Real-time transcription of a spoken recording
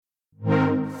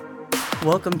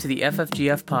Welcome to the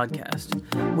FFGF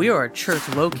podcast. We are a church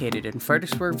located in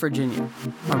Fredericksburg, Virginia.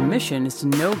 Our mission is to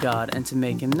know God and to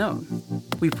make Him known.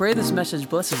 We pray this message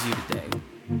blesses you today.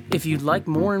 If you'd like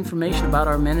more information about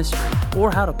our ministry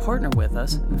or how to partner with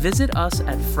us, visit us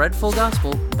at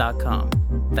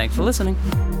fredfulgospel.com. Thanks for listening.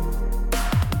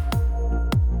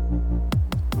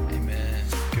 Amen.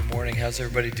 Good morning. How's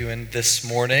everybody doing this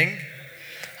morning?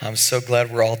 I'm so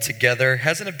glad we're all together.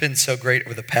 Hasn't it been so great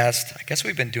over the past, I guess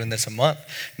we've been doing this a month,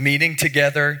 meeting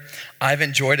together. I've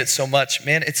enjoyed it so much.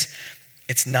 Man, it's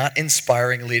not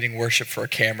inspiring leading worship for a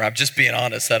camera. I'm just being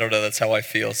honest. I don't know. That's how I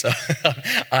feel. So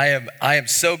I am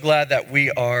so glad that we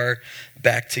are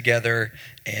back together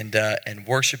and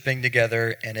worshiping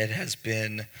together, and it has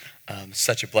been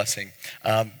such a blessing.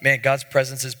 Man, God's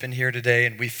presence has been here today,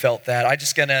 and we felt that. I'm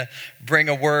just going to bring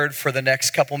a word for the next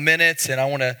couple minutes, and I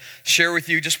want to share with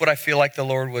you just what I feel like the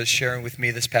Lord was sharing with me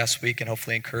this past week, and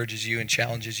hopefully encourages you and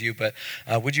challenges you. But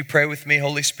would you pray with me?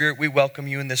 Holy Spirit, we welcome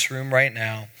you in this room right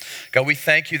now. God, we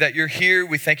thank you that you're here.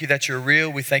 We thank you that you're real.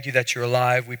 We thank you that you're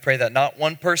alive. We pray that not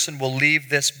one person will leave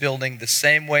this building the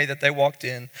same way that they walked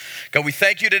in. God, we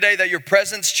thank you today that your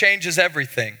presence changes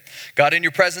everything. God, in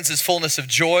your presence is fullness of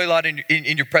joy. Lord,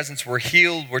 in your presence we're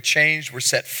healed, we're changed, we're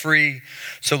set free.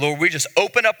 So Lord, we just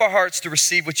open up our hearts to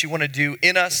receive what you want to do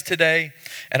in us today.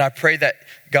 And I pray that,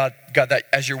 God, that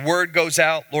as your word goes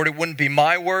out, Lord, it wouldn't be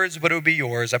my words, but it would be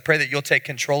yours. I pray that you'll take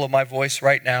control of my voice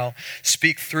right now,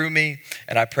 speak through me,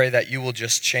 and I pray that you will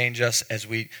just change us as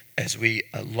we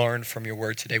learn from your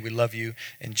word today. We love you.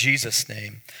 In Jesus'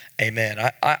 name, amen.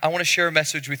 I want to share a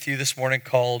message with you this morning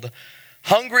called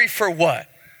Hungry for What?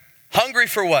 Hungry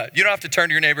for what? You don't have to turn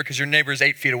to your neighbor because your neighbor is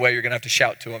 8 feet away. You're going to have to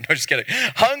shout to him. No, just kidding.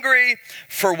 Hungry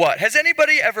for what? Has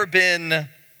anybody ever been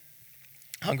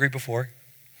hungry before? In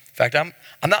fact, I'm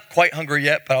not quite hungry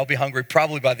yet, but I'll be hungry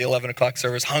probably by the 11 o'clock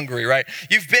service. Hungry, right?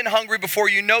 You've been hungry before.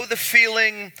 You know the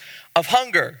feeling of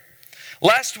hunger.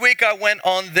 Last year I went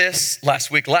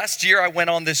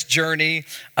on this journey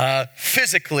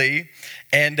physically,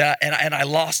 and I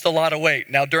lost a lot of weight.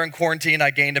 Now during quarantine,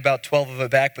 I gained about 12 of it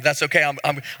back, but that's okay. I'm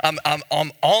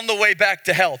on the way back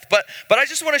to health. But I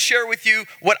just want to share with you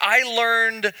what I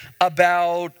learned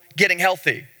about getting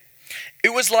healthy.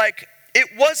 It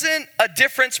wasn't a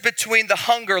difference between the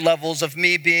hunger levels of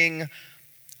me being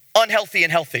unhealthy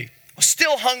and healthy. I was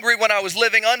still hungry when I was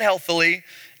living unhealthily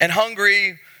and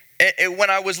hungry when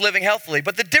I was living healthily.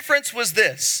 But the difference was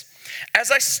this.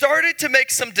 As I started to make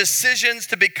some decisions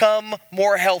to become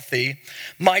more healthy,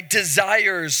 my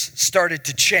desires started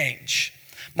to change.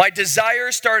 My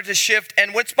desires started to shift,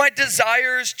 and once my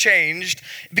desires changed,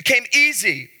 it became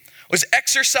easy. I was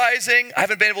exercising. I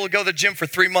haven't been able to go to the gym for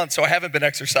 3 months, so I haven't been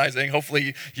exercising.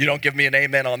 Hopefully you don't give me an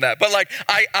amen on that. But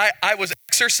I was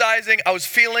exercising. I was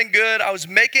feeling good. I was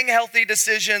making healthy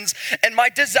decisions, and my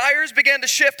desires began to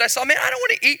shift. I saw, man, I don't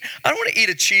want to eat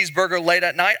a cheeseburger late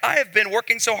at night. I have been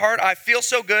working so hard. I feel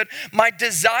so good. My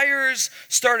desires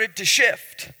started to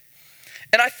shift.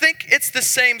 And I think it's the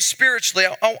same spiritually.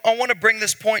 I want to bring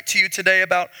this point to you today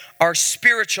about our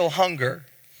spiritual hunger.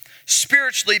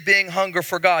 Spiritually being hunger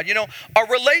for God. You know, our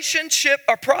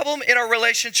problem in our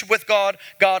relationship with God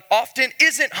often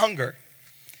isn't hunger.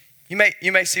 You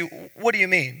may see, what do you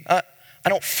mean? I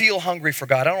don't feel hungry for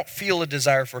God. I don't feel a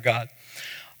desire for God.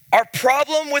 Our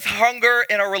problem with hunger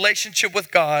in our relationship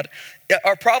with God,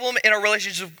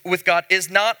 is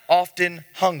not often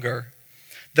hunger.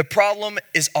 The problem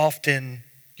is often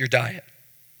your diet,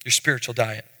 your spiritual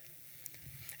diet.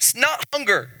 It's not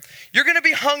hunger. You're going to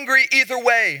be hungry either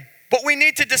way. But we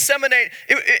need to disseminate,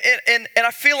 and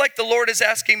I feel like the Lord is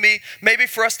asking me maybe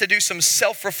for us to do some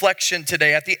self-reflection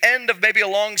today at the end of maybe a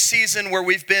long season where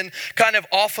we've been kind of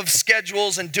off of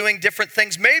schedules and doing different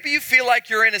things. Maybe you feel like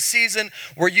you're in a season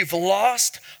where you've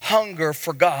lost hunger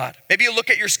for God. Maybe you look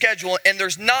at your schedule and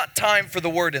there's not time for the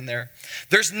word in there.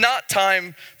 There's not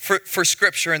time for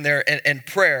scripture in there and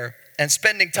prayer and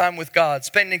spending time with God,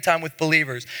 spending time with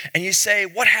believers. And you say,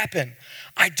 what happened?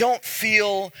 I don't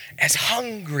feel as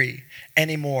hungry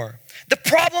anymore. The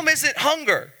problem isn't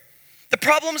hunger. The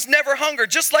problem's never hunger.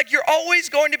 Just like you're always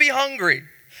going to be hungry.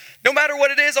 No matter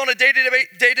what it is on a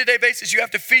day-to-day basis, you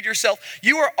have to feed yourself.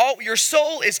 Your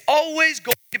soul is always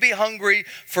going to be hungry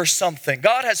for something.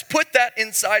 God has put that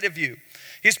inside of you.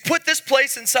 He's put this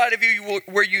place inside of you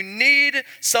where you need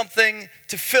something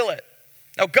to fill it.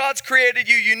 Now, God's created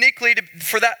you uniquely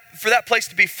for that place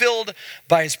to be filled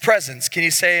by His presence. Can you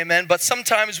say amen? But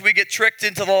sometimes we get tricked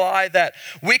into the lie that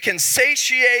we can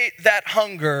satiate that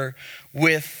hunger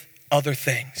with other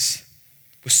things,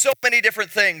 with so many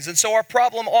different things. And so our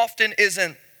problem often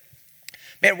isn't,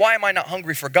 man, why am I not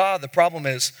hungry for God? The problem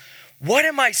is, What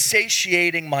am I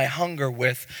satiating my hunger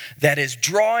with that is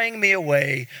drawing me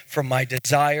away from my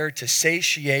desire to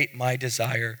satiate my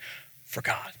desire for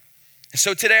God? And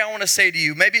so today I want to say to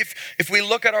you, maybe if we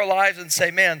look at our lives and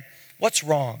say, man, what's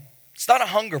wrong? It's not a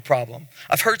hunger problem.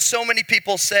 I've heard so many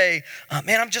people say,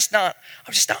 man, I'm just not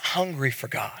hungry for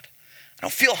God. I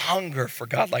don't feel hunger for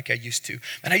God like I used to.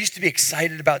 And I used to be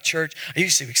excited about church. I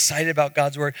used to be excited about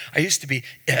God's word. I used to be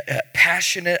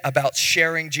passionate about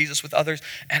sharing Jesus with others.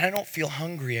 And I don't feel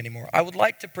hungry anymore. I would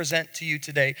like to present to you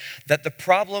today that the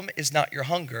problem is not your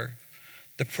hunger.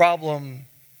 The problem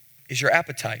is your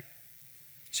appetite.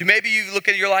 So maybe you look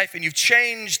at your life and you've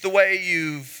changed the way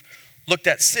you've looked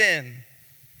at sin.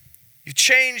 You've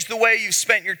changed the way you've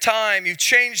spent your time. You've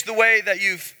changed the way that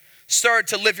you've started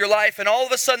to live your life, and all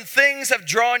of a sudden things have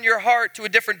drawn your heart to a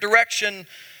different direction.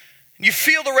 You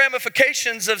feel the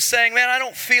ramifications of saying, man, I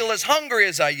don't feel as hungry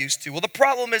as I used to. Well, the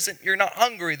problem isn't you're not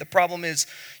hungry. The problem is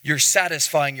you're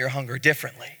satisfying your hunger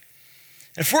differently.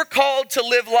 If we're called to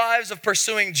live lives of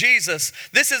pursuing Jesus,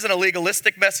 this isn't a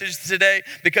legalistic message today,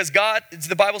 because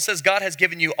the Bible says God has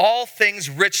given you all things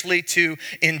richly to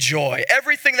enjoy.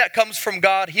 Everything that comes from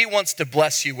God, he wants to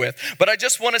bless you with. But I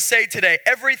just want to say today,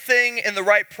 everything in the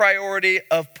right priority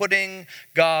of putting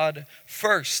God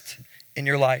first in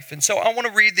your life. And so I want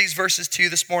to read these verses to you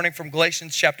this morning from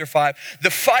Galatians chapter 5.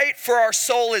 The fight for our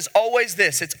soul is always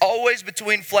this. It's always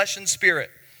between flesh and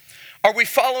spirit. Are we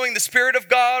following the Spirit of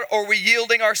God, or are we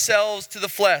yielding ourselves to the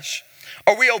flesh?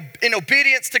 Are we in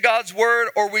obedience to God's word,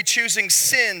 or are we choosing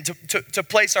sin to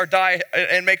place our diet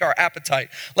and make our appetite?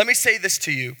 Let me say this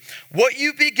to you. What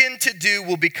you begin to do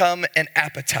will become an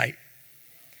appetite.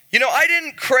 You know, I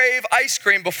didn't crave ice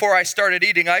cream before I started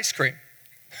eating ice cream.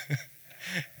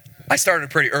 I started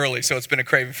pretty early, so it's been a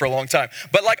craving for a long time.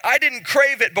 But I didn't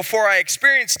crave it before I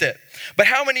experienced it. But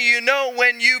how many of you know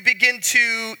when you begin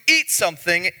to eat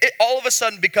something, it all of a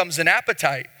sudden becomes an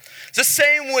appetite? It's the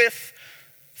same with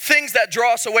things that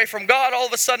draw us away from God. All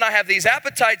of a sudden I have these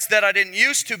appetites that I didn't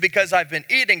used to because I've been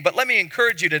eating. But let me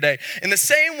encourage you today, in the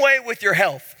same way with your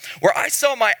health, where I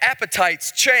saw my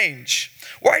appetites change,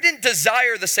 where I didn't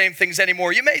desire the same things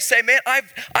anymore. You may say, man,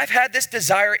 I've had this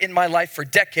desire in my life for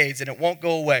decades and it won't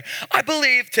go away. I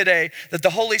believe today that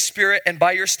the Holy Spirit, and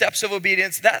by your steps of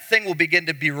obedience, that thing will begin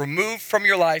to be removed from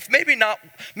your life. Maybe not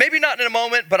in a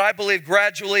moment, but I believe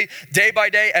gradually, day by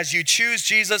day, as you choose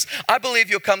Jesus, I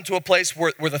believe you'll come to a place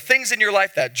where the things in your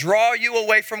life that draw you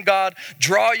away from God,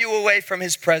 draw you away from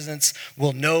his presence,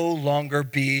 will no longer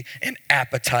be an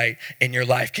appetite in your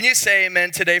life. Can you say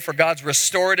amen today for God's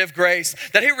restorative grace?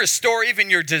 That he'll restore even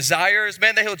your desires,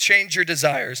 man, that he'll change your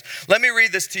desires. Let me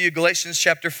read this to you, Galatians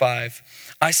chapter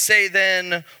 5. I say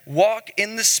then, walk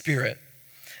in the Spirit,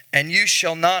 and you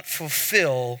shall not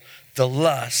fulfill the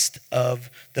lust of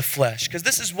the flesh. Because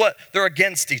this is what they're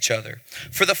against each other.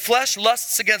 For the flesh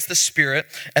lusts against the Spirit,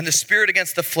 and the Spirit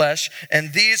against the flesh,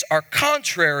 and these are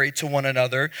contrary to one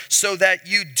another, so that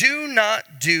you do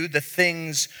not do the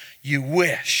things you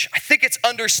wish. I think it's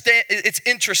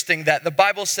interesting that the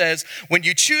Bible says when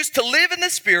you choose to live in the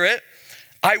Spirit,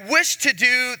 I wish to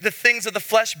do the things of the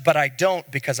flesh, but I don't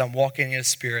because I'm walking in the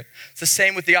Spirit. It's the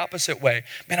same with the opposite way.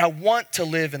 Man, I want to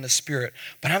live in the Spirit,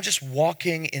 but I'm just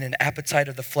walking in an appetite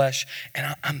of the flesh,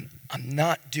 and I'm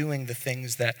not doing the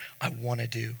things that I want to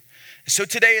do. So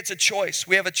today it's a choice.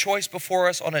 We have a choice before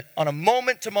us on a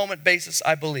moment-to-moment basis,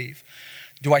 I believe.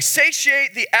 Do I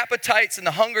satiate the appetites and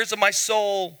the hungers of my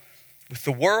soul with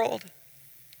the world?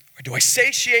 Or do I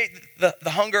satiate the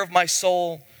hunger of my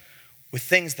soul with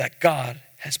things that God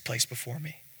has placed before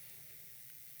me?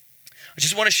 I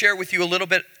just want to share with you a little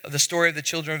bit of the story of the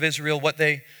children of Israel, what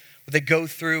they go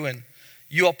through. And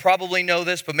you all probably know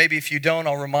this, but maybe if you don't,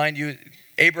 I'll remind you.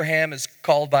 Abraham is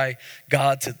called by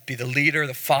God to be the leader,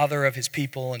 the father of his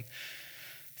people. And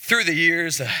through the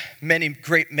years, many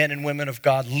great men and women of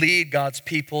God lead God's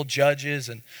people, judges,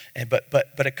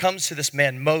 but it comes to this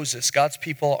man Moses. God's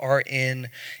people are in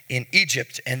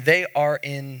Egypt, and they are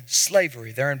in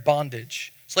slavery. They're in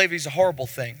bondage. Slavery is a horrible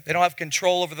thing. They don't have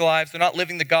control over their lives. They're not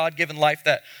living the God-given life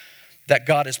that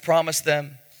God has promised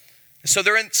them. So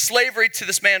they're in slavery to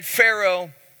this man Pharaoh.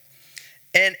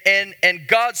 And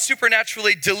God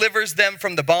supernaturally delivers them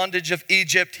from the bondage of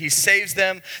Egypt. He saves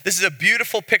them. This is a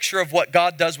beautiful picture of what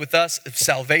God does with us, of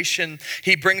salvation.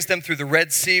 He brings them through the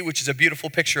Red Sea, which is a beautiful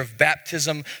picture of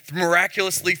baptism,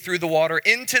 miraculously through the water,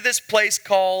 into this place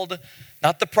called,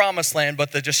 not the promised land,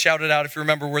 but just shout it out if you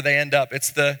remember where they end up.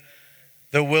 It's the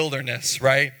wilderness,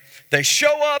 right? They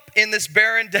show up in this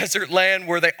barren desert land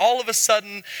where they all of a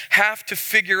sudden have to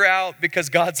figure out, because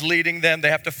God's leading them, they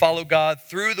have to follow God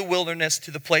through the wilderness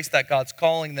to the place that God's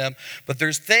calling them. But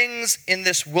there's things in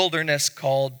this wilderness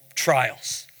called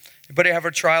trials. Anybody have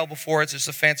a trial before? It's just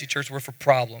a fancy church word for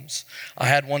problems. I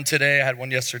had one today. I had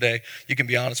one yesterday. You can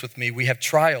be honest with me. We have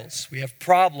trials. We have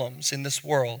problems in this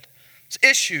world. It's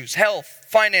issues, health,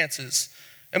 finances,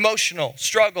 emotional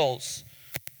struggles.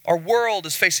 Our world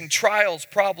is facing trials,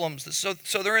 problems.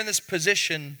 So they're in this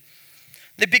position.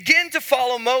 They begin to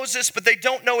follow Moses, but they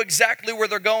don't know exactly where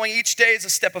they're going. Each day is a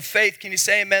step of faith. Can you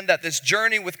say amen? That this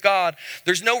journey with God,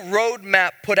 there's no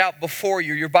roadmap put out before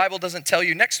you. Your Bible doesn't tell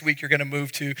you next week you're going to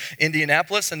move to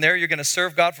Indianapolis and there you're going to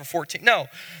serve God for 14. No,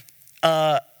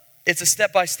 it's a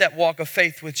step-by-step walk of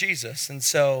faith with Jesus. And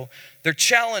so they're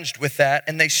challenged with that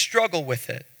and they struggle with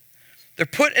it. They're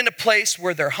put in a place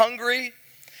where they're hungry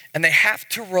and they have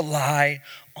to rely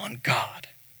on God.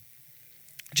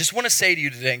 I just want to say to you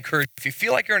today, encourage you, if you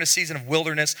feel like you're in a season of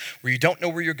wilderness where you don't know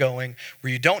where you're going,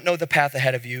 where you don't know the path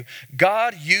ahead of you,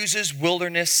 God uses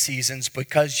wilderness seasons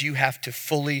because you have to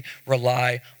fully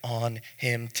rely on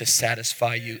him to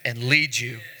satisfy you and lead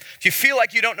you. If you feel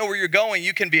like you don't know where you're going,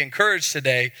 you can be encouraged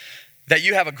today that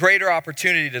you have a greater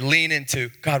opportunity to lean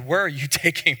into, God, where are you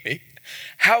taking me?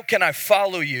 How can I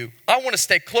follow you? I want to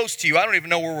stay close to you. I don't even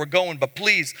know where we're going, but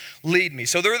please lead me.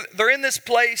 So they're in this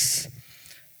place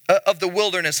of the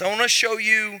wilderness. I want to show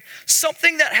you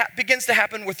something that begins to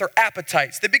happen with their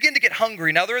appetites. They begin to get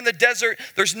hungry. Now they're in the desert.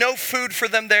 There's no food for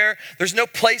them there. There's no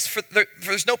place for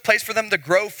them to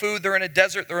grow food. They're in a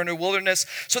desert. They're in a wilderness.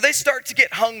 So they start to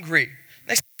get hungry.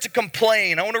 They start to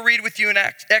complain. I want to read with you in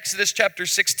Exodus chapter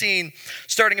 16,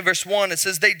 starting in verse 1. It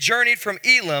says, they journeyed from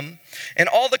Elim, and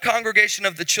all the congregation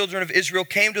of the children of Israel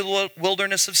came to the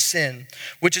wilderness of Sin,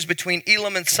 which is between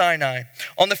Elim and Sinai,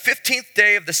 on the 15th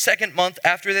day of the second month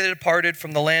after they departed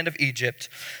from the land of Egypt.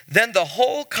 Then the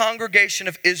whole congregation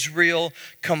of Israel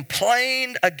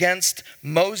complained against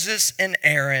Moses and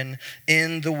Aaron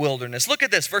in the wilderness. Look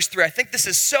at this, verse 3. I think this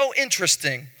is so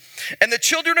interesting. And the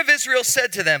children of Israel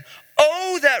said to them,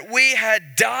 oh, that we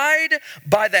had died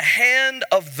by the hand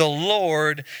of the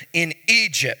Lord in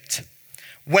Egypt,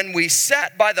 when we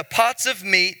sat by the pots of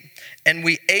meat and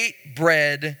we ate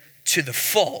bread to the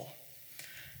full.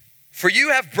 For you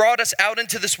have brought us out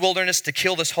into this wilderness to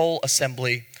kill this whole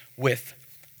assembly with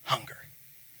hunger.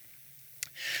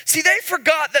 See, they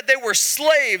forgot that they were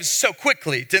slaves so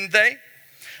quickly, didn't they?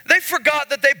 They forgot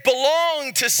that they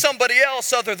belonged to somebody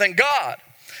else other than God.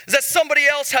 That somebody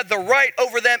else had the right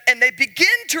over them, and they begin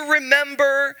to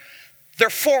remember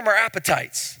their former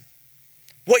appetites.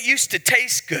 What used to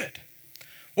taste good,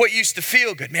 what used to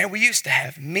feel good. Man, we used to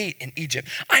have meat in Egypt.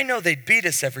 I know they'd beat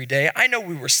us every day. I know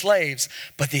we were slaves,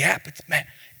 but the appetite, man,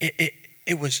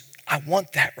 it was, I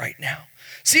want that right now.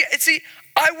 See,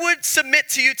 I would submit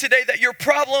to you today that your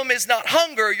problem is not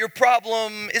hunger, your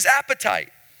problem is appetite.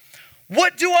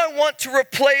 What do I want to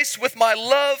replace with my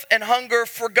love and hunger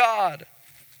for God?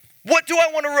 What do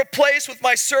I want to replace with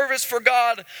my service for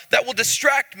God that will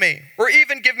distract me or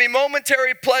even give me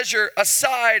momentary pleasure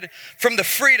aside from the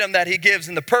freedom that he gives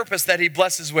and the purpose that he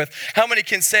blesses with? How many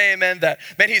can say amen that,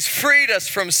 man, he's freed us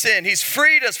from sin. He's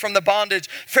freed us from the bondage.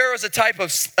 Pharaoh's a type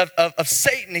of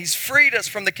Satan. He's freed us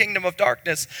from the kingdom of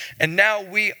darkness. And now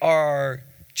we are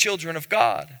children of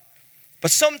God. But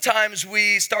sometimes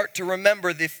we start to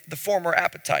remember the former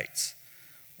appetites.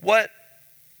 What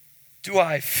do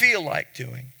I feel like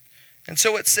doing? And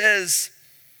so it says,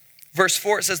 verse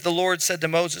 4, it says, the Lord said to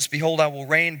Moses, behold, I will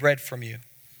rain bread from you.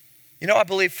 You know, I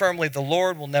believe firmly the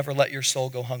Lord will never let your soul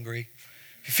go hungry.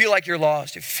 If you feel like you're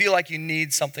lost, if you feel like you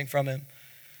need something from him,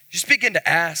 just begin to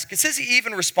ask. It says he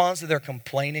even responds to their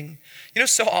complaining. You know,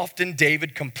 so often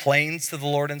David complains to the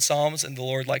Lord in Psalms and the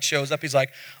Lord shows up. He's like,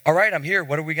 all right, I'm here.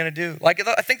 What are we going to do? I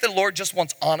think the Lord just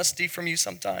wants honesty from you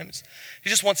sometimes. He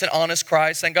just wants an honest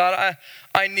cry saying, God,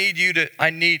 I need you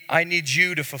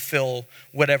to fulfill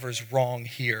whatever's wrong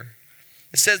here.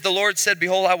 It says, the Lord said,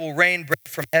 behold, I will rain bread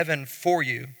from heaven for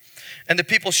you. And the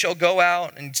people shall go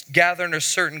out and gather in a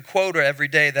certain quota every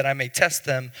day, that I may test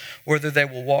them whether they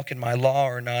will walk in my law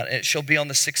or not. And it shall be on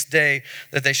the 6th day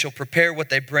that they shall prepare what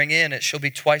they bring in. It shall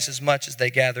be twice as much as they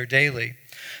gather daily.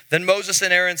 Then Moses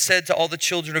and Aaron said to all the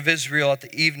children of Israel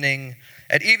at evening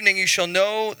you shall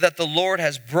know that the Lord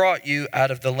has brought you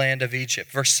out of the land of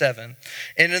Egypt. Verse 7,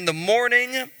 and in the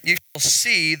morning you shall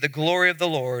see the glory of the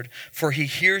Lord, for he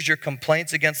hears your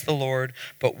complaints against the Lord.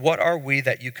 But what are we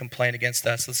that you complain against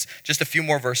us? Just a few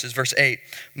more verses. Verse 8,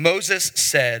 Moses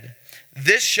said,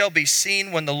 this shall be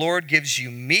seen when the Lord gives you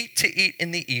meat to eat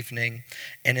in the evening,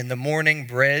 and in the morning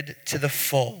bread to the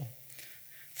full.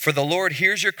 For the Lord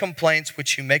hears your complaints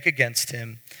which you make against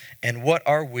him. And what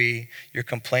are we? Your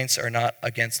complaints are not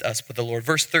against us, but the Lord.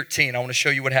 Verse 13, I want to show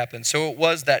you what happened. So it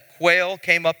was that quail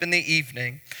came up in the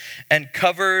evening and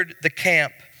covered the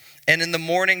camp. And in the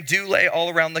morning, dew lay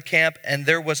all around the camp, and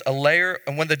there was a layer.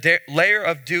 And when the layer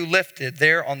of dew lifted,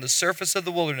 there on the surface of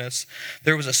the wilderness,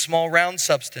 there was a small round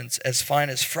substance as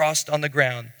fine as frost on the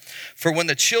ground. For when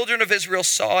the children of Israel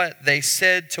saw it, they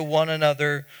said to one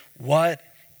another, what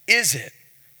is it?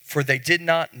 For they did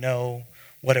not know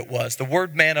what it was. The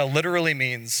word manna literally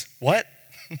means what?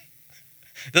 It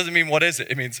doesn't mean what is it?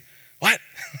 It means what?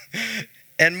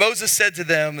 And Moses said to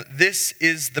them, this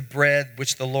is the bread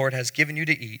which the Lord has given you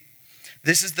to eat.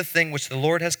 This is the thing which the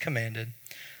Lord has commanded.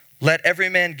 Let every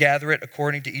man gather it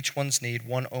according to each one's need,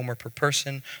 1 omer per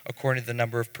person, according to the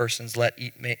number of persons. Let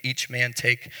each man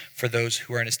take for those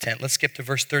who are in his tent. Let's skip to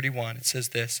verse 31. It says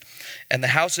this, and the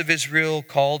house of Israel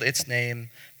called its name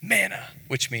manna,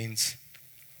 which means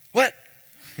what?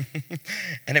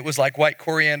 And it was like white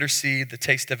coriander seed. The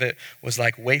taste of it was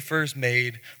like wafers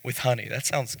made with honey. That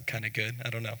sounds kind of good. I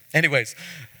don't know. Anyways,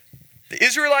 the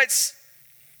Israelites,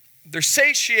 they're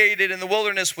satiated in the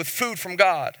wilderness with food from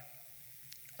God,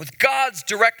 with God's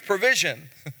direct provision,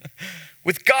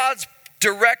 with God's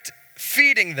direct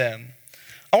feeding them.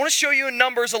 I want to show you in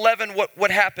Numbers 11 what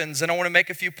happens, and I want to make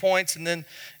a few points, and then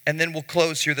we'll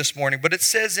close here this morning. But it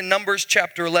says in Numbers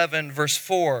chapter 11, verse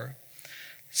 4,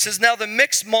 it says, now the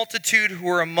mixed multitude who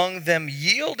were among them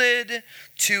yielded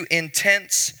to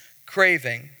intense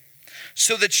craving.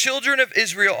 So the children of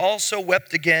Israel also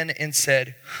wept again and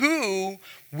said, who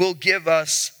will give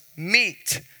us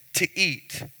meat to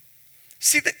eat?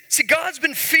 See, God's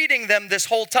been feeding them this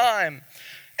whole time,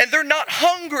 and they're not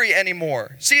hungry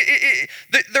anymore. See,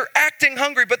 they're acting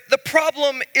hungry, but the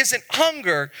problem isn't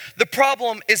hunger. The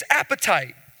problem is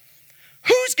appetite.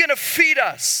 Who's going to feed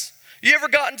us? You ever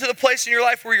gotten to the place in your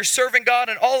life where you're serving God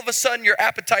and all of a sudden your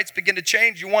appetites begin to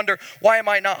change? You wonder, why am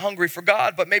I not hungry for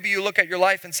God? But maybe you look at your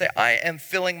life and say, I am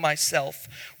filling myself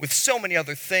with so many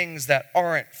other things that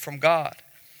aren't from God.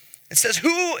 It says,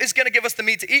 who is going to give us the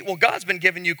meat to eat? Well, God's been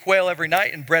giving you quail every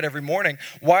night and bread every morning.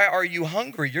 Why are you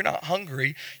hungry? You're not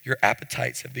hungry. Your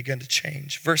appetites have begun to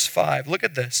change. Verse 5, look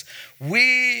at this.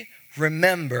 We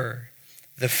remember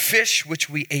the fish which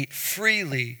we ate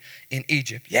freely in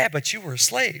Egypt. Yeah, but you were a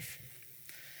slave.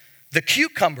 The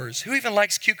cucumbers, who even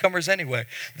likes cucumbers anyway?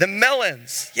 The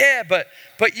melons, yeah, but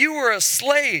you were a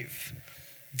slave.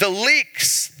 The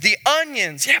leeks, the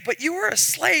onions, yeah, but you were a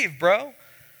slave, bro.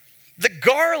 The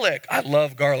garlic, I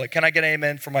love garlic. Can I get an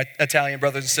amen for my Italian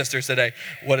brothers and sisters today?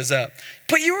 What is up?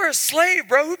 But you were a slave,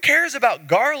 bro. Who cares about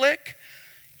garlic?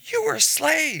 You were a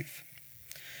slave.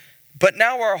 But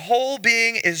now our whole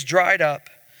being is dried up,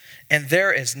 and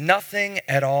there is nothing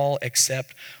at all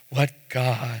except what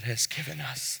God has given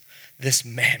us. This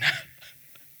manna.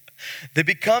 They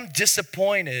become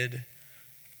disappointed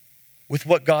with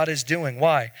what God is doing.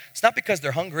 Why? It's not because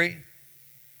they're hungry.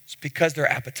 It's because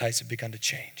their appetites have begun to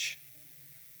change.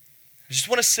 I just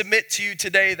want to submit to you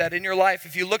today that in your life,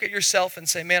 if you look at yourself and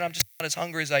say, man, I'm just not as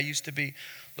hungry as I used to be.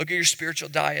 Look at your spiritual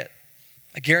diet.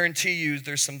 I guarantee you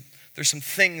there's some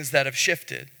things that have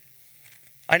shifted.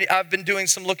 I've been doing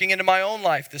some looking into my own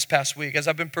life this past week as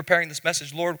I've been preparing this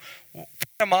message. Lord,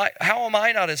 how am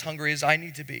I not as hungry as I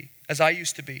need to be, as I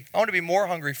used to be? I want to be more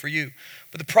hungry for you.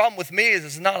 But the problem with me is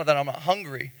it's not that I'm not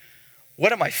hungry.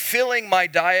 What am I filling my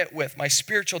diet with, my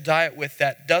spiritual diet with,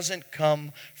 that doesn't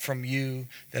come from you,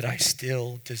 that I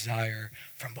still desire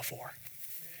from before?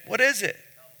 What is it?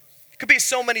 It could be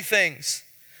so many things.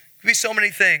 It could be so many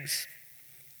things.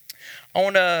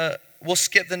 We'll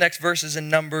skip the next verses in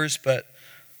Numbers, but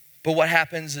what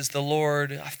happens is the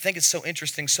Lord, I think it's so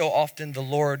interesting, so often the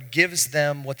Lord gives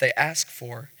them what they ask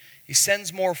for. He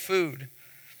sends more food.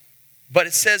 But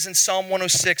it says in Psalm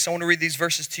 106, I want to read these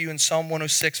verses to you in Psalm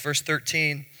 106, verse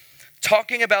 13,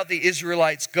 talking about the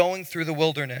Israelites going through the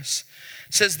wilderness.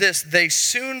 It says this, they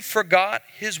soon forgot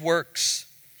his works.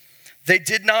 They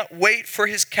did not wait for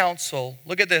his counsel.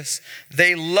 Look at this.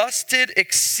 They lusted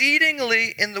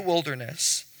exceedingly in the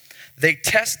wilderness. They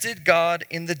tested God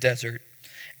in the desert.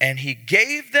 And he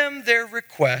gave them their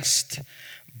request,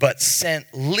 but sent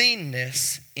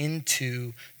leanness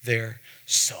into their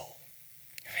soul.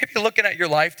 Maybe you're looking at your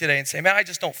life today and say, man, I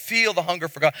just don't feel the hunger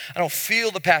for God. I don't feel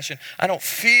the passion. I don't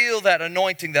feel that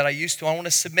anointing that I used to. I want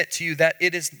to submit to you that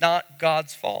it is not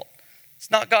God's fault. It's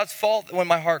not God's fault when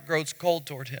my heart grows cold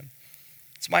toward him.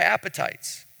 It's my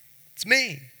appetites. It's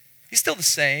me. He's still the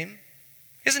same.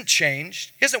 He hasn't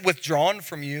changed. He hasn't withdrawn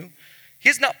from you.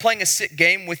 He's not playing a sick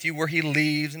game with you where he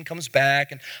leaves and comes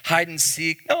back and hide and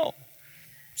seek. No.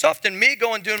 It's often me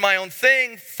going doing my own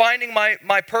thing, finding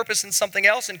my purpose in something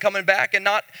else and coming back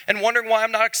and wondering why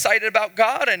I'm not excited about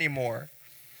God anymore.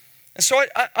 And so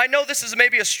I know this is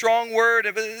maybe a strong word.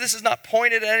 This is not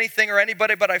pointed at anything or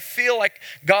anybody, but I feel like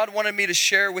God wanted me to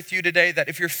share with you today that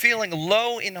if you're feeling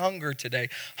low in hunger today,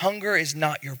 hunger is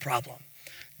not your problem.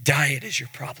 Diet is your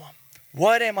problem.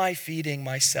 What am I feeding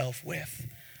myself with?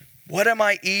 What am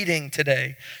I eating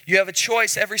today? You have a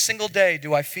choice every single day.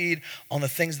 Do I feed on the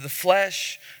things of the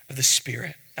flesh or the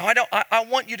spirit? Now, I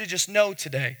want you to just know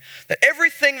today that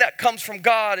everything that comes from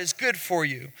God is good for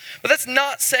you. But that's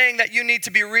not saying that you need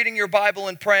to be reading your Bible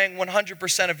and praying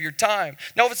 100% of your time.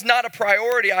 No, if it's not a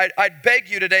priority, I'd beg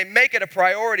you today, make it a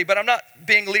priority. But I'm not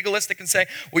being legalistic and saying,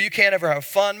 well, you can't ever have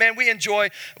fun. Man,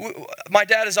 my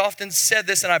dad has often said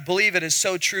this, and I believe it is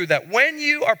so true, that when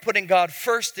you are putting God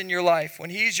first in your life,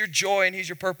 when he's your joy and he's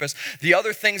your purpose, the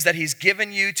other things that he's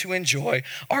given you to enjoy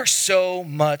are so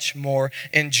much more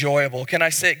enjoyable. Can I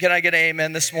get an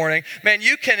amen this morning? Man,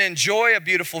 you can enjoy a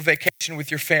beautiful vacation with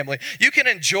your family. You can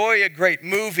enjoy a great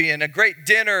movie and a great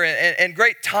dinner and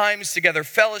great times together,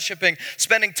 fellowshipping,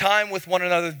 spending time with one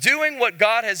another, doing what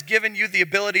God has given you the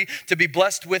ability to be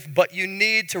blessed with, but you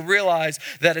need to realize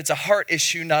that it's a heart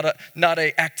issue, not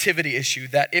a activity issue.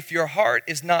 That if your heart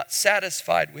is not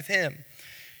satisfied with him,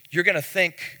 you're going to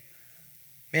think,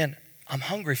 man, I'm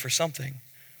hungry for something.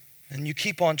 And you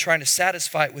keep on trying to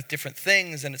satisfy it with different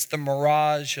things, and it's the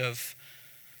mirage of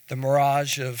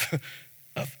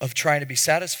trying to be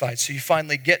satisfied. So you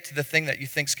finally get to the thing that you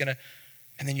think's gonna,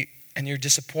 and you're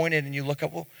disappointed, and you look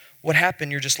up, well, what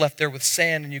happened? You're just left there with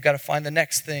sand, and you got to find the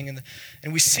next thing.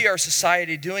 And we see our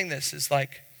society doing this, is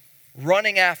like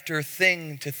running after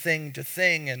thing to thing to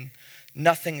thing, and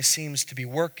nothing seems to be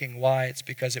working. Why? It's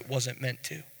because it wasn't meant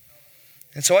to.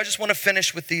 And so I just want to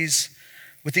finish with these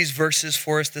verses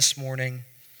for us this morning.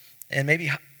 And maybe,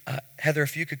 Heather,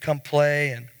 if you could come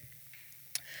play.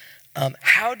 And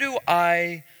how do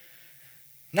I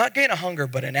not gain a hunger,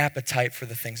 but an appetite for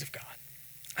the things of God?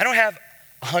 I don't have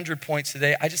 100 points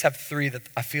today. I just have 3 that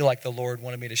I feel like the Lord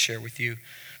wanted me to share with you.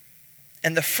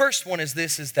 And the first one is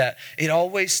this, is that it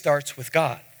always starts with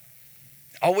God.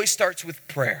 It always starts with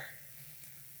prayer.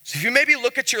 So if you maybe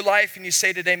look at your life and you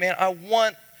say today, man, I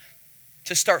want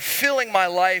to start filling my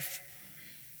life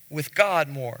with God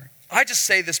more. I just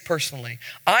say this personally.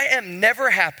 I am never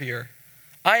happier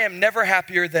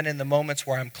than in the moments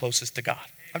where I'm closest to God.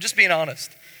 I'm just being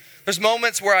honest. There's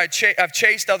moments where I've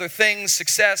chased other things,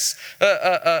 success,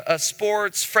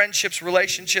 sports, friendships,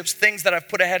 relationships, things that I've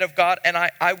put ahead of God. And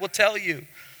I will tell you,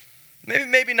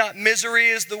 maybe not misery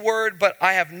is the word, but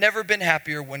I have never been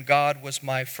happier when God was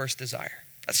my first desire.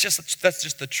 That's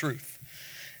just the truth.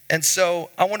 And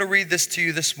so I want to read this to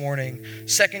you this morning.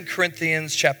 2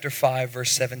 Corinthians chapter 5,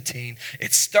 verse 17.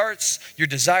 It starts, your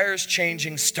desires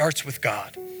changing starts with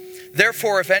God.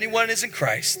 Therefore, if anyone is in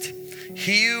Christ,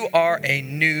 you are a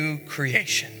new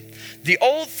creation. The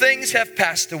old things have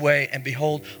passed away, and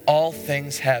behold, all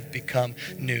things have become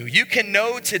new. You can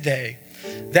know today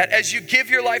that as you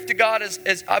give your life to God,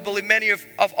 as I believe many of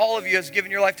all of you has given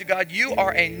your life to God, you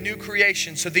are a new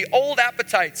creation. So the old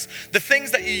appetites, the things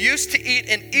that you used to eat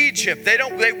in Egypt,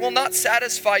 they will not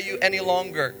satisfy you any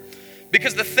longer,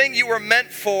 because the thing you were meant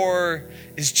for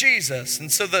is Jesus.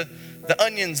 And so the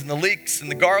onions and the leeks and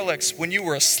the garlics, when you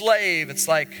were a slave, it's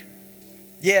like,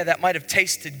 yeah, that might have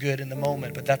tasted good in the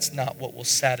moment, but that's not what will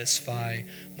satisfy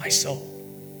my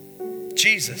soul.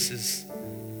 Jesus is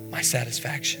my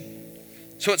satisfaction.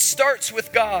 So it starts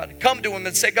with God. Come to him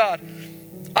and say, God,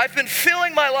 I've been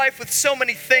filling my life with so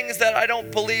many things that I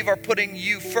don't believe are putting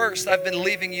you first. I've been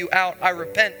leaving you out. I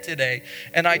repent today,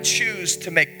 and I choose to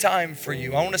make time for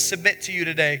you. I want to submit to you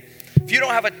today. If you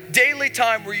don't have a daily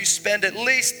time where you spend at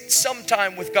least some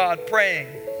time with God praying,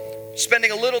 spending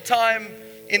a little time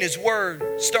in his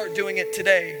word, start doing it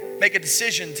today. Make a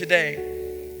decision today.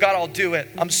 God, I'll do it.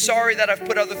 I'm sorry that I've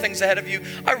put other things ahead of you.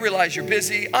 I realize you're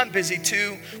busy. I'm busy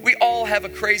too. We all have a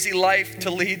crazy life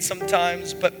to lead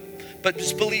sometimes, but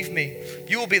just believe me,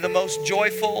 you will be the most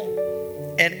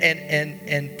joyful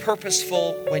and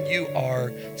purposeful when you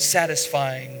are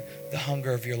satisfying the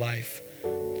hunger of your life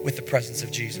with the presence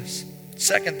of Jesus.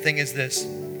 Second thing is this.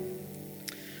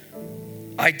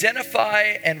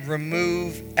 Identify and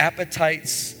remove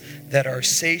appetites that are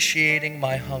satiating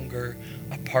my hunger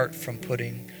apart from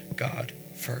putting God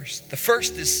first. The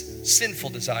first is sinful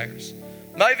desires.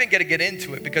 I'm not even going to get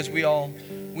into it because we know.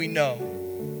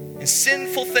 And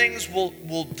sinful things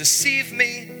will deceive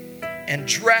me and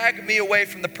drag me away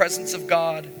from the presence of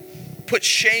God, put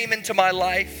shame into my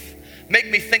life, Make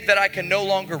me think that I can no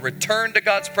longer return to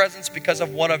God's presence because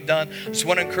of what I've done. I just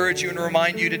want to encourage you and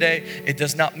remind you today, it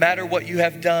does not matter what you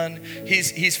have done.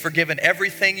 He's forgiven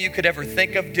everything you could ever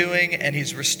think of doing, and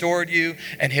he's restored you,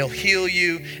 and he'll heal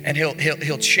you, and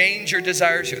he'll change your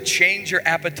desires. He'll change your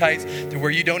appetites to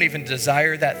where you don't even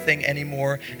desire that thing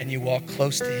anymore, and you walk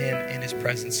close to him in his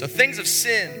presence. So things of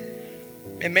sin,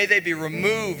 and may they be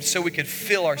removed so we could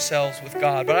fill ourselves with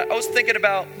God. But I was thinking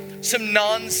about some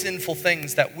non-sinful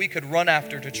things that we could run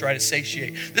after to try to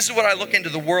satiate. This is what I look into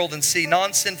the world and see,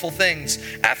 non-sinful things.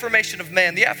 Affirmation of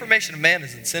man. The affirmation of man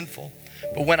isn't sinful.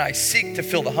 But when I seek to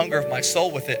fill the hunger of my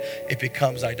soul with it, it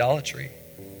becomes idolatry.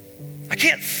 I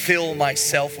can't fill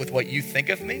myself with what you think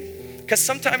of me, because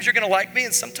sometimes you're going to like me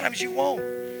and sometimes you won't.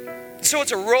 So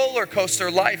it's a roller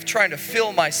coaster life trying to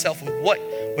fill myself with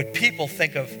what people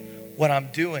think of what I'm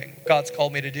doing, God's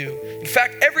called me to do. In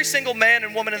fact, every single man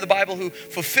and woman in the Bible who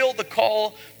fulfilled the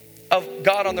call of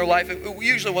God on their life, it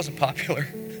usually wasn't popular.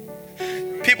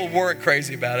 People weren't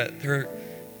crazy about it.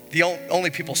 The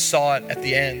only people saw it at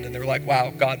the end, and they were like,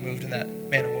 wow, God moved in that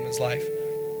man or woman's life.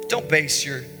 Don't base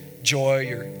your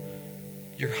joy,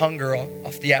 your hunger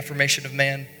off the affirmation of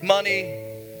man. Money.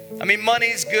 I mean,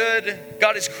 money's good.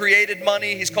 God has created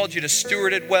money. He's called you to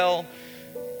steward it well.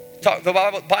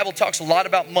 The Bible talks a lot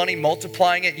about money,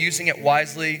 multiplying it, using it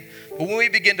wisely. But when we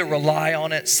begin to rely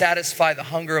on it, satisfy the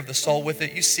hunger of the soul with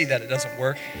it, you see that it doesn't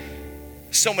work.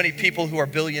 So many people who are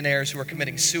billionaires who are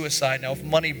committing suicide. Now, if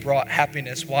money brought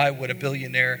happiness, why would a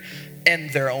billionaire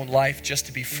end their own life just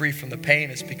to be free from the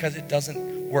pain? It's because it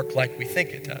doesn't work like we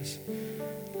think it does.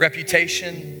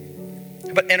 Reputation,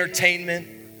 but entertainment.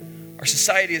 Our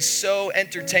society is so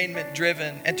entertainment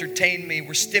driven. Entertain me.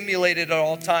 We're stimulated at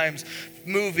all times.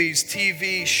 Movies,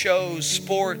 TV, shows,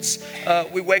 sports.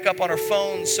 We wake up on our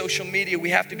phones, social media.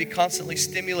 We have to be constantly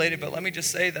stimulated. But let me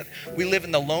just say that we live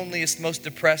in the loneliest, most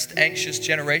depressed, anxious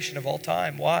generation of all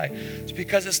time. Why? It's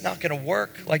because it's not going to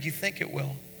work like you think it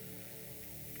will.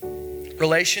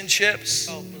 Relationships,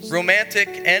 romantic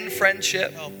and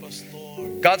friendship.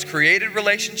 God's created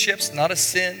relationships, not a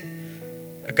sin.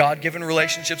 A God-given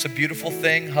relationship's a beautiful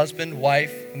thing. Husband,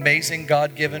 wife, amazing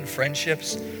God-given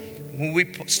friendships. When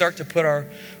we start to put our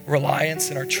reliance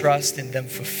and our trust in them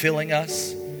fulfilling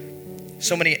us,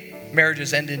 so many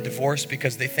marriages end in divorce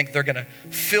because they think they're going to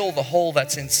fill the hole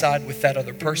that's inside with that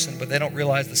other person, but they don't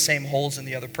realize the same hole's in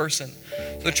the other person.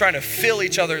 So they're trying to fill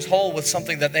each other's hole with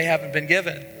something that they haven't been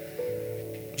given.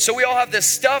 So we all have this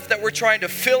stuff that we're trying to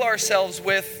fill ourselves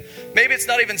with. Maybe it's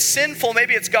not even sinful,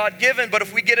 maybe it's God-given, but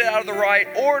if we get it out of the right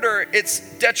order,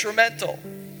 it's detrimental.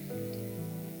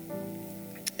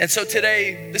 And so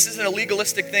today, this isn't a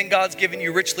legalistic thing. God's given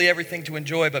you richly everything to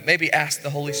enjoy, but maybe ask the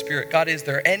Holy Spirit, God, is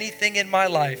there anything in my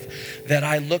life that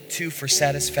I look to for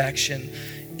satisfaction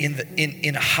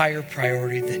in a higher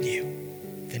priority than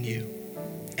you?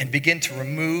 And begin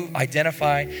to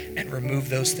identify and remove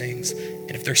those things.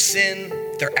 And if they're sin,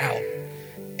 they're out.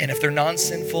 And if they're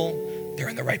non-sinful, they're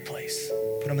in the right place.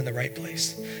 Put them in the right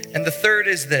place. And the third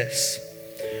is this.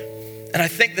 And I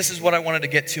think this is what I wanted to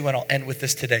get to, and I'll end with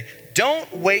this today.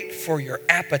 Don't wait for your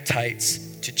appetites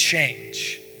to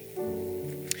change.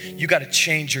 You got to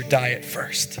change your diet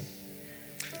first.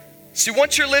 See,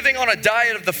 once you're living on a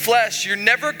diet of the flesh, you're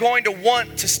never going to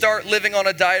want to start living on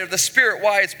a diet of the spirit.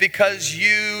 Why? It's because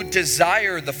you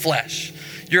desire the flesh.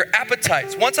 Your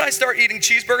appetites. Once I start eating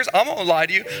cheeseburgers, I'm going to lie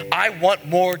to you, I want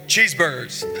more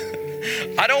cheeseburgers.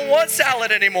 I don't want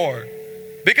salad anymore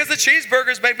because the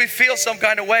cheeseburgers make me feel some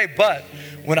kind of way. But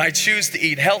when I choose to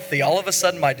eat healthy, all of a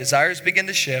sudden my desires begin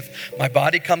to shift. My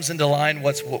body comes into line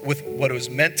with what it was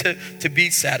meant to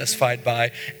be satisfied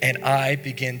by, and I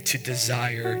begin to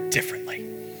desire differently.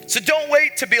 So don't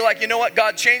wait to be like, you know what,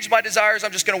 God, changed my desires.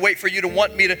 I'm just going to wait for you to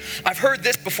want me to. I've heard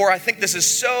this before. I think this is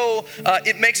so,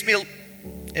 it makes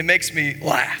me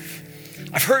laugh.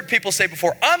 I've heard people say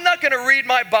before, I'm not going to read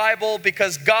my Bible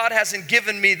because God hasn't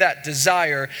given me that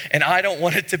desire and I don't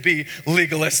want it to be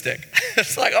legalistic.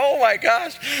 It's like, oh my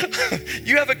gosh,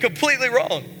 you have it completely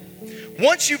wrong.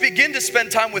 Once you begin to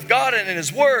spend time with God and in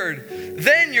His Word,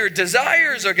 then your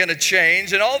desires are going to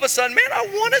change. And all of a sudden, man, I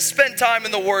want to spend time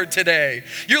in the Word today.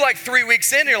 You're like 3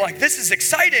 weeks in, and you're like, this is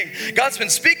exciting. God's been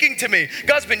speaking to me.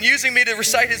 God's been using me to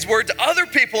recite His Word to other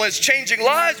people, and it's changing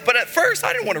lives. But at first,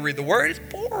 I didn't want to read the Word. It's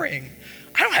boring.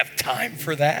 I don't have time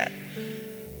for that.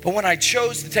 But when I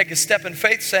chose to take a step in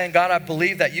faith saying, God, I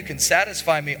believe that you can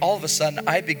satisfy me, all of a sudden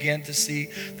I began to see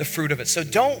the fruit of it. So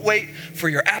don't wait for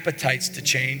your appetites to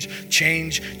change.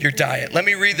 Change your diet. Let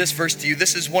me read this verse to you.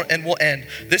 This is one, and we'll end.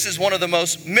 This is one of the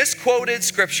most misquoted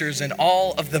scriptures in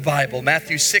all of the Bible.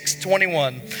 Matthew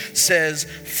 6:21 says,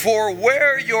 for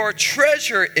where your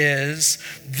treasure is,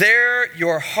 there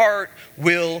your heart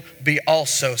will be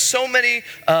also. So many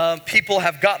people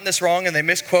have gotten this wrong and they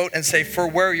misquote and say, for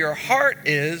where your heart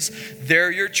is,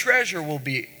 there your treasure will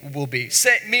be.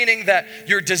 Meaning that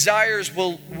your desires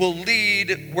will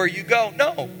lead where you go.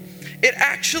 No, it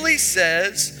actually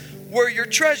says where your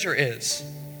treasure is,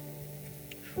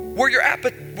 where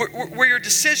your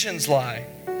decisions lie.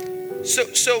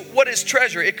 So what is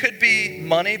treasure? It could be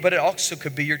money, but it also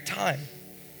could be your time.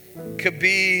 It could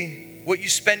be what you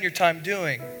spend your time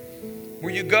doing,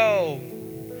 where you go,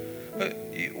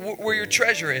 where your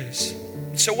treasure is.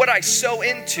 So what I sow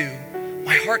into,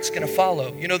 my heart's going to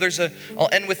follow. You know, I'll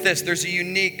end with this. There's a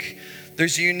unique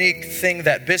thing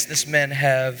that businessmen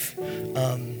have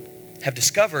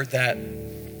discovered that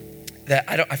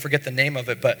I forget the name of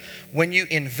it, but when you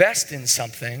invest in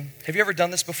something, have you ever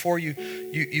done this before?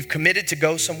 You've committed to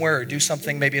go somewhere or do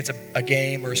something, maybe it's a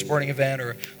game or a sporting event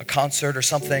or a concert or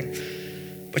something,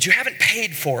 but you haven't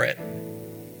paid for it.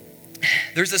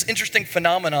 There's this interesting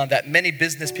phenomenon that many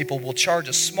business people will charge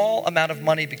a small amount of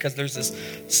money because there's this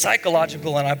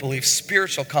psychological and I believe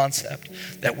spiritual concept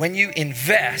that when you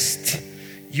invest,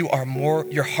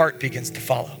 your heart begins to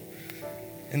follow.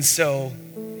 And so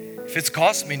if it's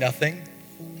cost me nothing,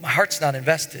 my heart's not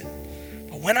invested.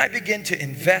 But when I begin to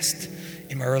invest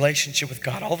in my relationship with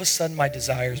God, all of a sudden my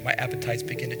desires, my appetites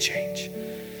begin to change.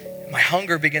 My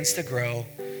hunger begins to grow.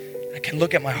 I can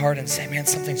look at my heart and say, man,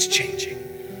 something's changing.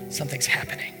 Something's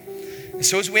happening. And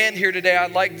so as we end here today,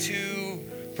 I'd like to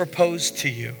propose to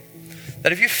you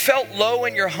that if you felt low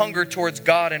in your hunger towards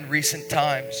God in recent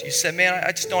times, you said, man,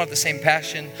 I just don't have the same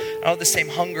passion. I don't have the same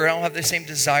hunger. I don't have the same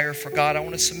desire for God. I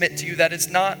want to submit to you that it's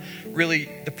not really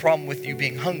the problem with you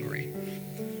being hungry.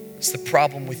 It's the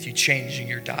problem with you changing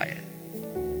your diet.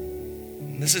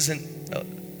 And this isn't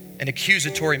an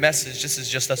accusatory message. This is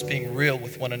just us being real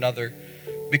with one another.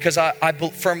 Because I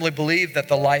firmly believe that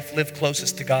the life lived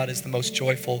closest to God is the most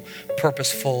joyful,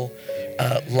 purposeful,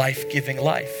 life-giving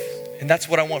life. And that's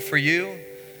what I want for you.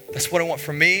 That's what I want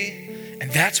for me.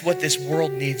 And that's what this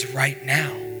world needs right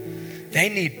now. They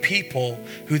need people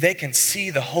who they can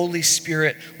see the Holy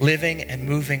Spirit living and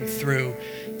moving through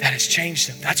that has changed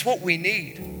them. That's what we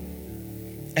need.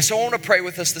 And so I want to pray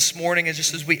with us this morning. And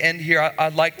just as we end here,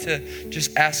 I'd like to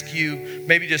just ask you,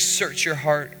 maybe just search your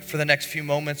heart for the next few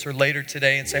moments or later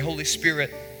today and say, Holy Spirit,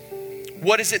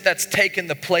 what is it that's taken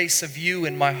the place of you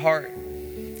in my heart?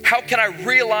 How can I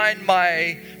realign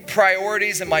my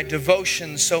priorities and my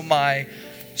devotions so my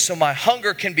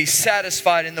hunger can be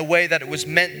satisfied in the way that it was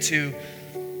meant to,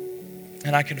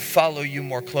 and I can follow you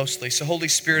more closely? So Holy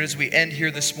Spirit, as we end here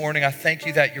this morning, I thank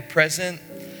you that you're present.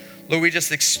 Lord, we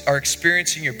just are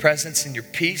experiencing your presence and your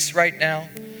peace right now.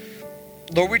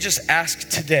 Lord, we just ask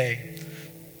today,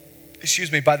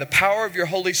 by the power of your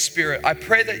Holy Spirit, I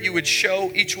pray that you would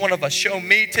show each one of us, show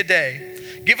me today,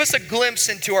 give us a glimpse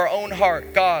into our own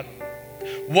heart. God,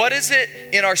 what is it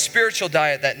in our spiritual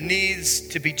diet that needs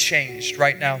to be changed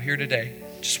right now here today?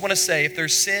 Just want to say, if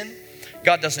there's sin,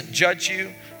 God doesn't judge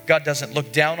you. God doesn't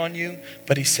look down on you,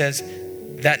 but he says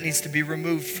that needs to be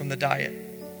removed from the diet.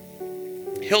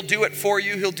 He'll do it for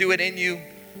you. He'll do it in you.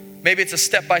 Maybe it's a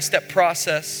step-by-step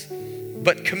process,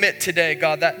 but commit today,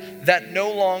 God, that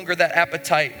no longer that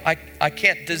appetite, I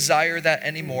can't desire that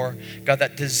anymore. God,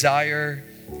 that desire,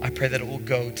 I pray that it will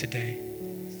go today.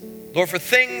 Lord, for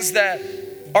things that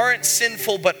aren't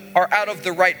sinful but are out of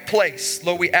the right place,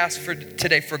 Lord, we ask for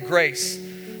today for grace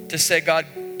to say, God,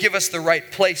 give us the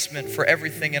right placement for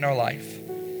everything in our life.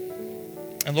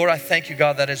 And Lord, I thank you,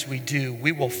 God, that as we do,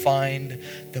 we will find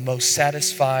the most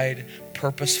satisfied,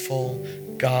 purposeful,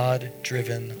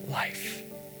 God-driven life.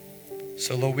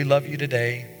 So Lord, we love you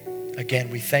today. Again,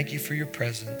 we thank you for your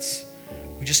presence.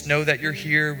 We just know that you're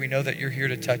here. We know that you're here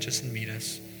to touch us and meet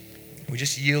us. We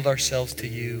just yield ourselves to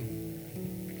you.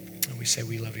 And we say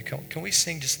we love you. Can we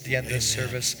sing just at the end of this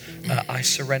service, I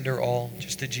surrender all,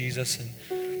 just to Jesus.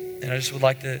 And I just would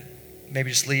like to maybe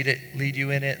just lead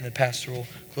you in it, and the pastor will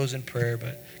close in prayer.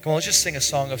 But come on, let's just sing a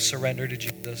song of surrender to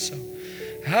Jesus. So,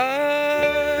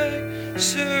 I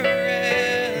surrender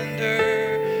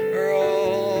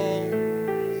all.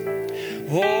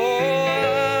 Oh,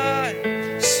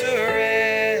 I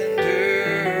surrender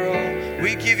all.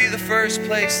 We give you the first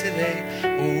place today.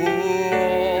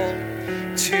 Oh,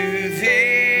 to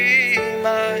thee,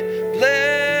 my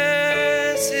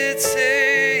blessed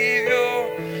Savior.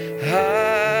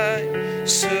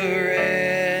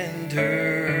 surrender.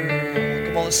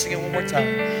 Come on, let's sing it one more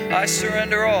time. I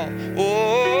surrender all.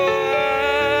 Oh,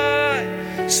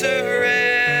 I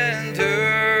surrender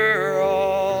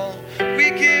all.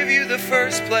 We give you the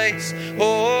first place.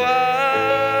 Oh,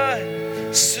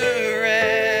 I surrender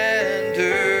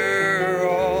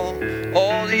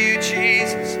all to you,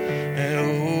 Jesus. And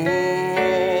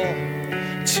all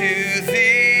to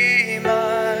thee,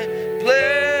 my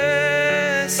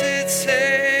blessed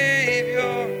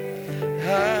Savior,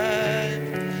 I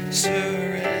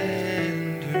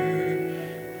surrender.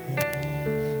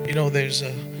 You know, there's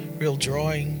a real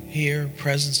drawing here,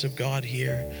 presence of God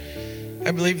here.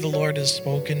 I believe the Lord has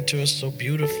spoken to us so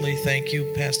beautifully. Thank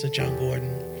you, Pastor John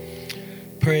Gordon.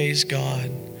 Praise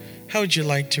God. How would you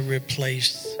like to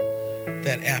replace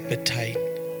that appetite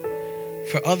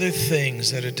for other things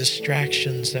that are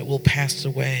distractions that will pass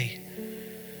away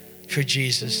for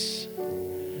Jesus?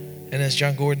 And as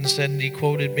John Gordon said, and he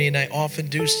quoted me, and I often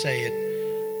do say it,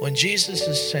 when Jesus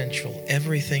is central,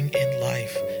 everything in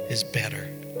life is better.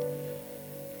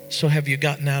 So have you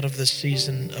gotten out of the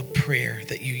season of prayer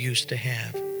that you used to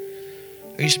have?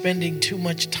 Are you spending too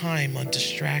much time on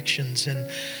distractions? And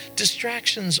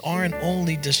distractions aren't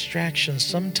only distractions.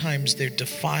 Sometimes they're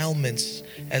defilements,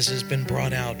 as has been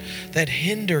brought out, that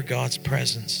hinder God's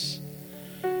presence.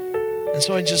 And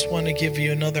so I just want to give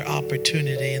you another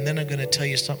opportunity, and then I'm going to tell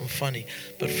you something funny.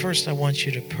 But first, I want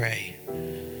you to pray.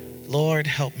 Lord,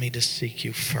 help me to seek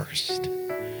you first.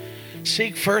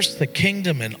 Seek first the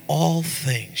kingdom, and all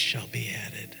things shall be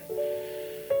added.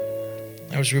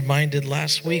 I was reminded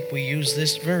last week we used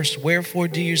this verse. Wherefore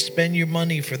do you spend your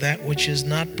money for that which is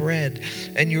not bread,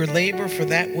 and your labor for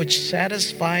that which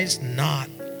satisfies not?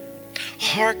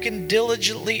 Hearken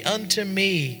diligently unto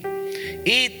me.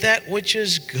 Eat that which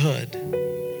is good,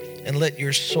 and let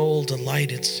your soul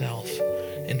delight itself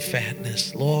in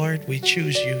fatness. Lord, we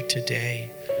choose you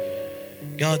today.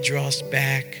 God, draw us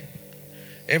back.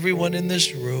 Everyone in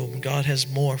this room, God has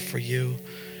more for you.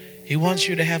 He wants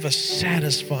you to have a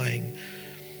satisfying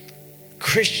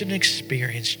Christian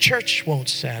experience. Church won't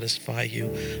satisfy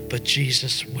you, but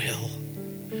Jesus will.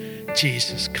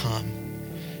 Jesus, come.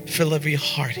 Fill every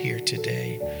heart here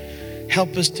today.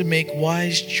 Help us to make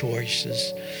wise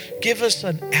choices. Give us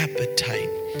an appetite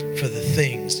for the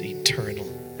things eternal.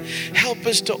 Help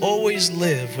us to always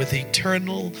live with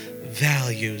eternal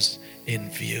values in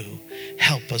view.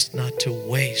 Help us not to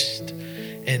waste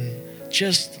and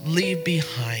just leave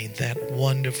behind that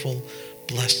wonderful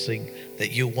blessing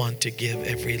that you want to give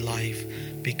every life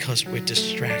because we're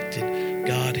distracted.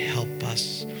 God, help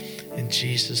us. In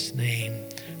Jesus' name,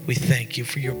 we thank you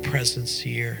for your presence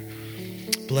here.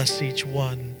 Bless each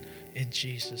one in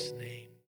Jesus' name.